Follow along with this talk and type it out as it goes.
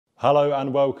Hello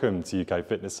and welcome to UK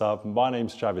Fitness Hub. My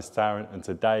name's Travis Tarrant and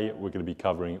today we're going to be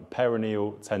covering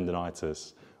peroneal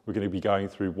tendonitis. We're going to be going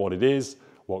through what it is,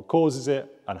 what causes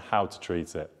it and how to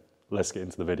treat it. Let's get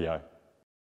into the video.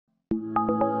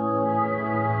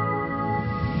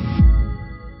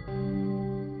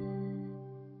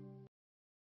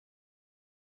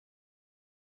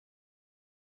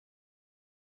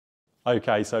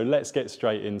 Okay, so let's get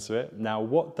straight into it. Now,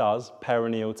 what does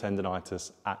peroneal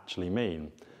tendonitis actually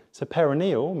mean? So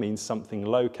peroneal means something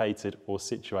located or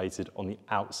situated on the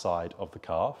outside of the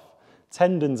calf.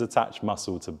 Tendons attach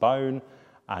muscle to bone,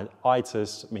 and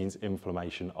itis means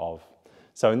inflammation of.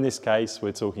 So in this case,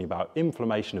 we're talking about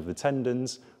inflammation of the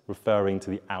tendons, referring to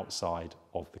the outside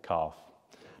of the calf.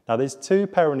 Now there's two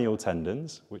peroneal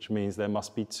tendons, which means there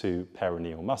must be two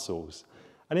peroneal muscles.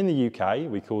 And in the UK,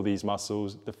 we call these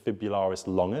muscles the Fibularis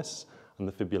longus and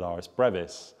the Fibularis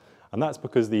brevis. And that's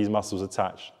because these muscles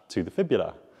attach to the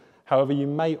fibula. However, you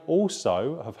may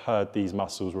also have heard these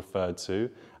muscles referred to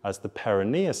as the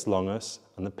peroneus longus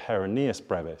and the peroneus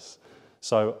brevis.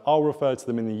 So I'll refer to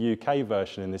them in the UK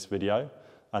version in this video,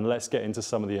 and let's get into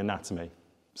some of the anatomy.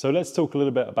 So let's talk a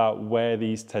little bit about where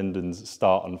these tendons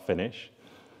start and finish.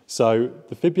 So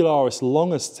the Fibularis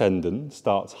longus tendon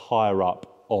starts higher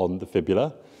up on the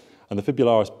fibula, and the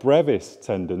Fibularis brevis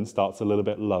tendon starts a little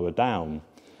bit lower down.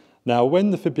 Now, when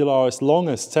the Fibularis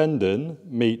longus tendon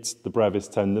meets the brevis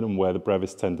tendon and where the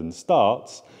brevis tendon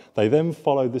starts, they then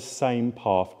follow the same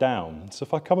path down. So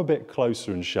if I come a bit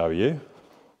closer and show you,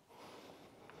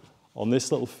 on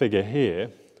this little figure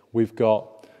here, we've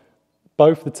got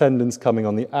both the tendons coming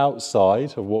on the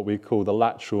outside of what we call the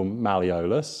lateral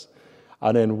malleolus,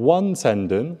 and then one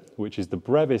tendon, which is the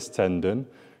brevis tendon,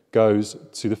 goes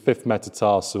to the fifth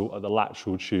metatarsal at the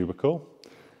lateral tubercle,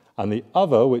 and the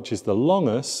other, which is the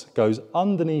longus, goes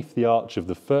underneath the arch of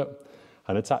the foot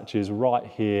and attaches right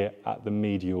here at the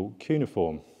medial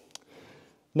cuneiform.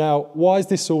 Now, why is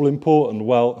this all important?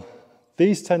 Well,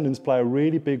 these tendons play a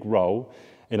really big role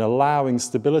in allowing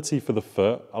stability for the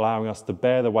foot, allowing us to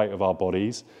bear the weight of our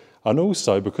bodies, and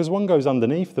also, because one goes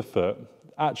underneath the foot,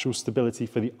 actual stability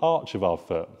for the arch of our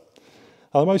foot.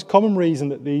 Now, the most common reason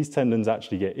that these tendons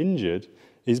actually get injured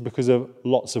is because of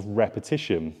lots of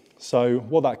repetition. So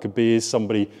what that could be is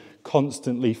somebody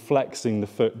constantly flexing the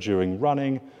foot during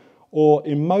running, or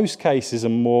in most cases,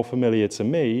 and more familiar to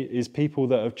me, is people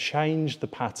that have changed the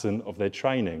pattern of their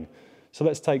training. So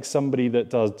let's take somebody that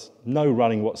does no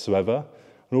running whatsoever,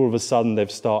 and all of a sudden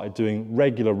they've started doing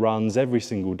regular runs every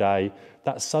single day.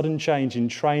 That sudden change in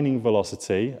training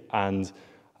velocity and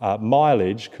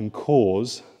mileage can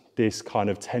cause this kind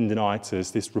of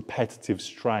tendonitis, this repetitive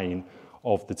strain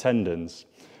of the tendons.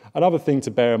 Another thing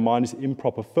to bear in mind is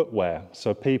improper footwear.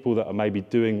 So people that are maybe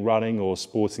doing running or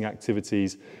sporting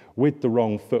activities with the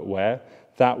wrong footwear,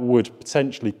 that would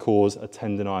potentially cause a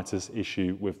tendonitis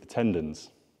issue with the tendons.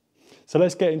 So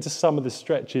let's get into some of the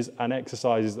stretches and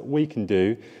exercises that we can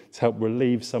do to help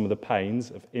relieve some of the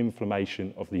pains of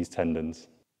inflammation of these tendons.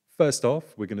 First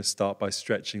off, we're going to start by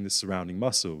stretching the surrounding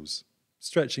muscles.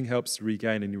 Stretching helps to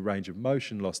regain any range of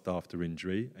motion lost after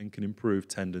injury and can improve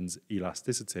tendons'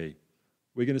 elasticity.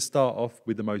 We're going to start off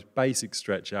with the most basic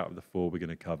stretch out of the four we're going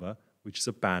to cover, which is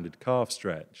a banded calf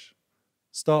stretch.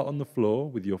 Start on the floor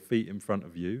with your feet in front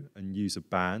of you and use a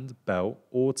band, belt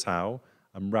or towel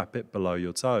and wrap it below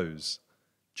your toes.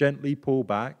 Gently pull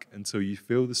back until you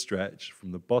feel the stretch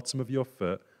from the bottom of your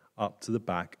foot up to the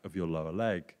back of your lower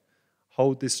leg.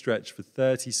 Hold this stretch for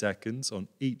 30 seconds on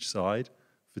each side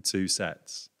for 2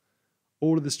 sets.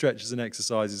 All of the stretches and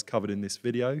exercises covered in this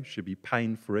video should be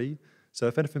pain-free, so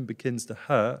if anything begins to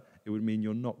hurt, it would mean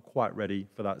you're not quite ready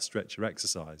for that stretch or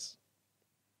exercise.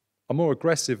 A more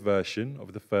aggressive version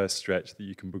of the first stretch that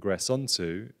you can progress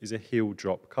onto is a heel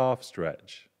drop calf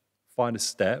stretch. Find a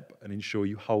step and ensure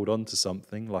you hold on to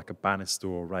something like a banister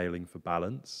or railing for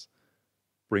balance.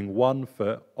 Bring one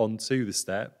foot onto the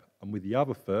step and with the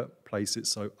other foot, place it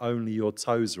so only your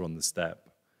toes are on the step.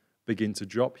 Begin to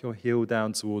drop your heel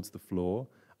down towards the floor,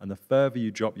 and the further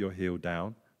you drop your heel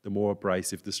down, the more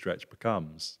abrasive the stretch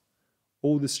becomes.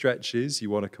 All the stretches you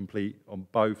want to complete on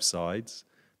both sides.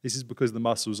 This is because the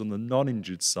muscles on the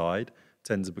non-injured side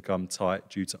tend to become tight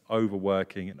due to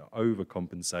overworking and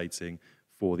overcompensating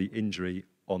for the injury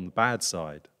on the bad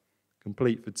side.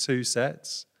 Complete for 2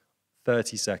 sets,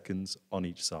 30 seconds on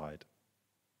each side.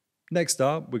 Next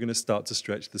up, we're going to start to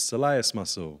stretch the soleus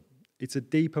muscle. It's a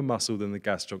deeper muscle than the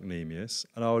gastrocnemius,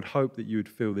 and I would hope that you would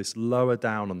feel this lower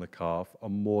down on the calf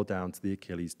and more down to the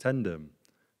Achilles tendon.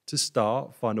 To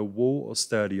start, find a wall or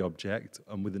sturdy object,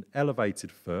 and with an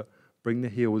elevated foot, bring the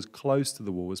heel as close to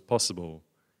the wall as possible.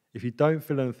 If you don't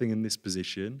feel anything in this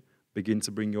position, Begin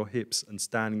to bring your hips and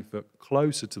standing foot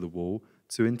closer to the wall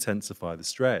to intensify the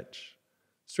stretch.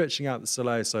 Stretching out the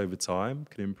soleus over time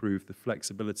can improve the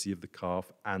flexibility of the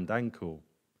calf and ankle.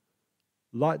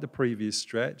 Like the previous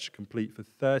stretch, complete for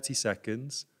 30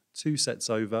 seconds, 2 sets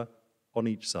over on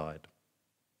each side.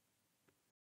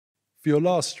 For your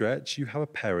last stretch, you have a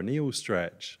peroneal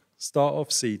stretch. Start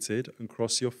off seated and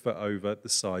cross your foot over the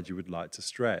side you would like to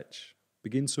stretch.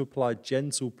 Begin to apply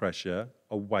gentle pressure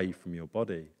away from your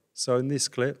body. So in this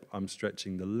clip, I'm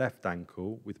stretching the left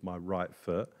ankle with my right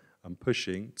foot and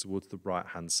pushing towards the right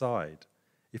hand side.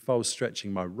 If I was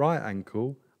stretching my right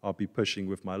ankle, I'll be pushing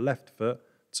with my left foot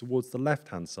towards the left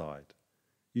hand side.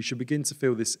 You should begin to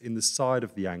feel this in the side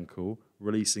of the ankle,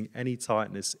 releasing any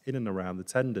tightness in and around the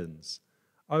tendons.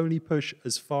 Only push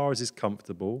as far as is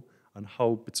comfortable and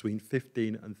hold between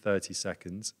 15 and 30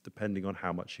 seconds, depending on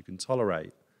how much you can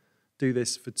tolerate. Do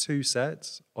this for 2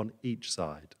 sets on each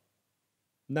side.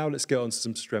 Now let's get on to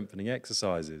some strengthening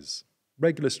exercises.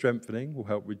 Regular strengthening will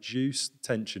help reduce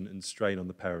tension and strain on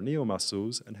the peroneal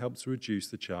muscles and help to reduce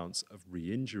the chance of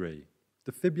re-injury.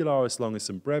 The Fibularis, longus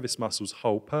and brevis muscles'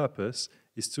 whole purpose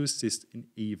is to assist in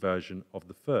eversion of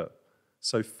the foot.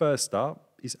 So first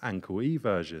up is ankle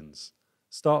eversions.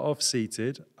 Start off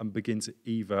seated and begin to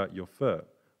evert your foot,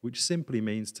 which simply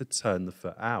means to turn the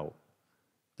foot out.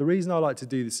 The reason I like to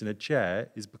do this in a chair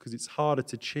is because it's harder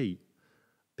to cheat.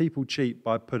 People cheat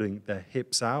by putting their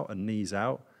hips out and knees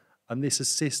out, and this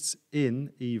assists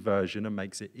in eversion and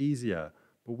makes it easier.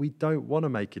 But we don't want to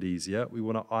make it easier. We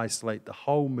want to isolate the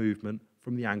whole movement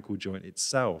from the ankle joint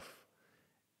itself.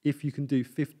 If you can do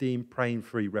 15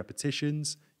 pain-free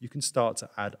repetitions, you can start to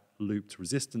add looped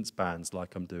resistance bands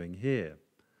like I'm doing here.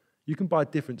 You can buy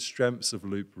different strengths of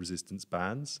loop resistance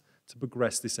bands to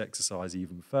progress this exercise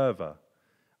even further.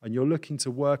 And you're looking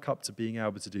to work up to being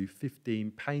able to do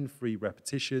 15 pain-free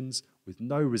repetitions with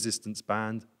no resistance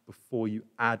band before you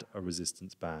add a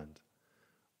resistance band.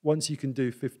 Once you can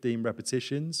do 15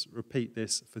 repetitions, repeat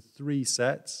this for 3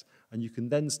 sets, and you can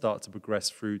then start to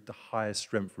progress through the higher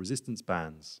strength resistance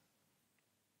bands.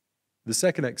 The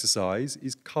second exercise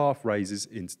is calf raises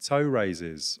into toe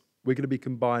raises. We're going to be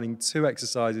combining 2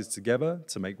 exercises together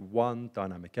to make one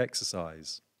dynamic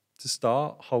exercise. To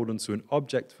start, hold onto an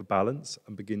object for balance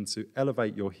and begin to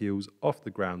elevate your heels off the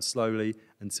ground slowly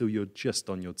until you're just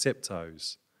on your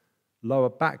tiptoes. Lower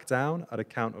back down at a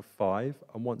count of 5,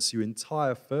 and once your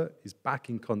entire foot is back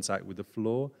in contact with the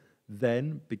floor,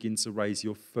 then begin to raise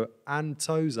your foot and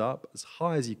toes up as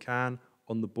high as you can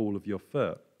on the ball of your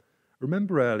foot.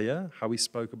 Remember earlier how we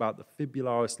spoke about the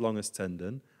Fibularis longus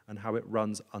tendon and how it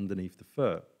runs underneath the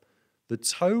foot. The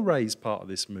toe raise part of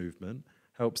this movement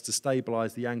helps to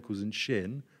stabilize the ankles and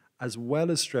shin, as well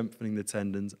as strengthening the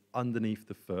tendons underneath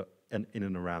the foot and in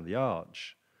and around the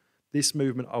arch. This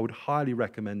movement I would highly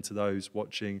recommend to those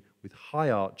watching with high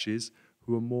arches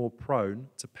who are more prone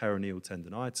to peroneal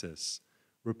tendonitis.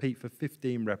 Repeat for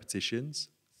 15 repetitions,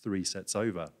 3 sets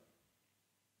over.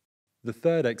 The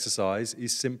third exercise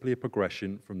is simply a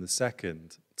progression from the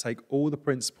second. Take all the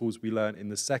principles we learned in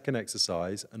the second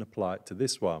exercise and apply it to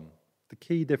this one. The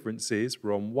key difference is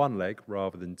we're on 1 leg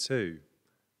rather than 2.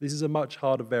 This is a much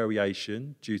harder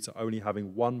variation due to only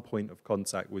having 1 point of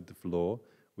contact with the floor,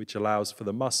 which allows for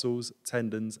the muscles,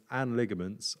 tendons and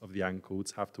ligaments of the ankle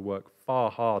to have to work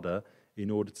far harder in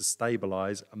order to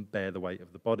stabilize and bear the weight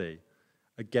of the body.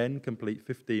 Again, complete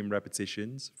 15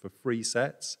 repetitions for 3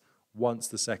 sets once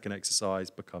the second exercise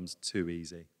becomes too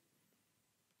easy.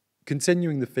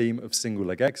 Continuing the theme of single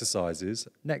leg exercises,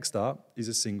 next up is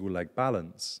a single leg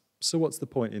balance. So what's the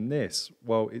point in this?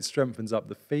 Well, it strengthens up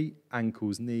the feet,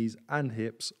 ankles, knees and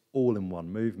hips all in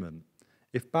one movement.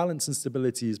 If balance and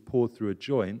stability is poor through a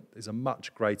joint, there's a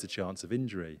much greater chance of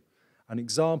injury. An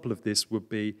example of this would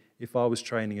be if I was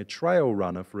training a trail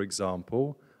runner, for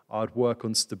example, I'd work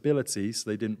on stability so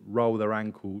they didn't roll their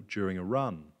ankle during a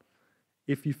run.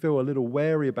 If you feel a little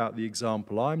wary about the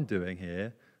example I'm doing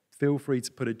here, feel free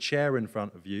to put a chair in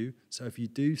front of you, so if you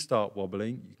do start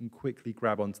wobbling, you can quickly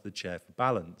grab onto the chair for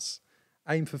balance.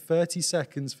 Aim for 30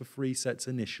 seconds for 3 sets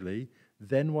initially,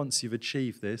 then once you've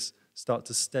achieved this, start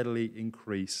to steadily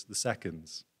increase the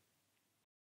seconds.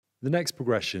 The next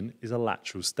progression is a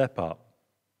lateral step up.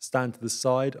 Stand to the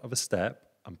side of a step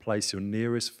and place your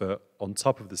nearest foot on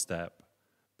top of the step.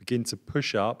 Begin to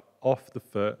push up off the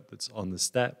foot that's on the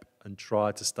step and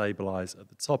try to stabilize at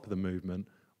the top of the movement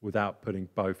without putting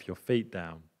both your feet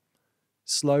down.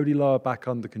 Slowly lower back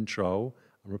under control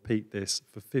and repeat this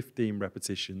for 15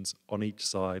 repetitions on each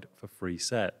side for 3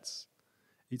 sets.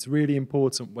 It's really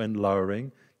important when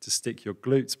lowering to stick your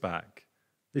glutes back.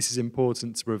 This is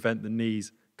important to prevent the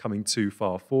knees coming too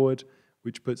far forward,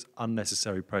 which puts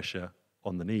unnecessary pressure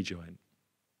on the knee joint.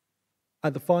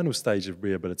 At the final stage of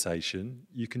rehabilitation,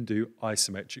 you can do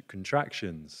isometric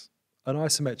contractions. An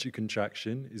isometric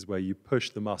contraction is where you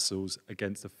push the muscles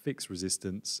against a fixed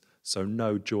resistance so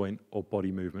no joint or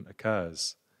body movement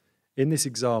occurs. In this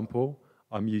example,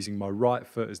 I'm using my right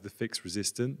foot as the fixed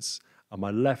resistance and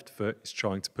my left foot is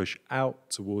trying to push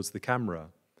out towards the camera.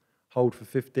 Hold for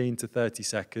 15 to 30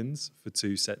 seconds for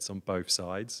 2 sets on both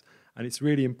sides, and it's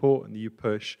really important that you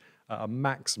push at a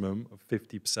maximum of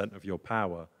 50% of your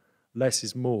power. Less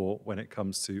is more when it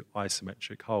comes to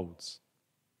isometric holds.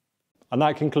 And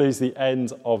that concludes the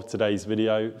end of today's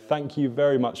video. Thank you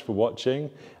very much for watching.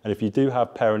 And if you do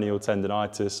have peroneal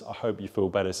tendonitis, I hope you feel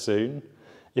better soon.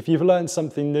 If you've learned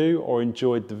something new or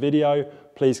enjoyed the video,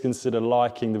 please consider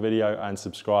liking the video and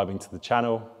subscribing to the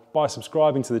channel. By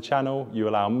subscribing to the channel, you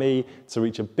allow me to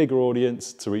reach a bigger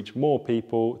audience, to reach more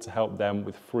people, to help them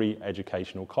with free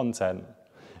educational content.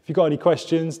 If you've got any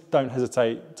questions, don't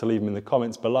hesitate to leave them in the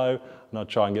comments below and I'll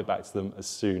try and get back to them as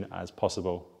soon as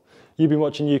possible. You've been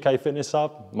watching UK Fitness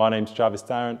Hub. My name's Travis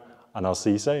Tarrant and I'll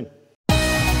see you soon.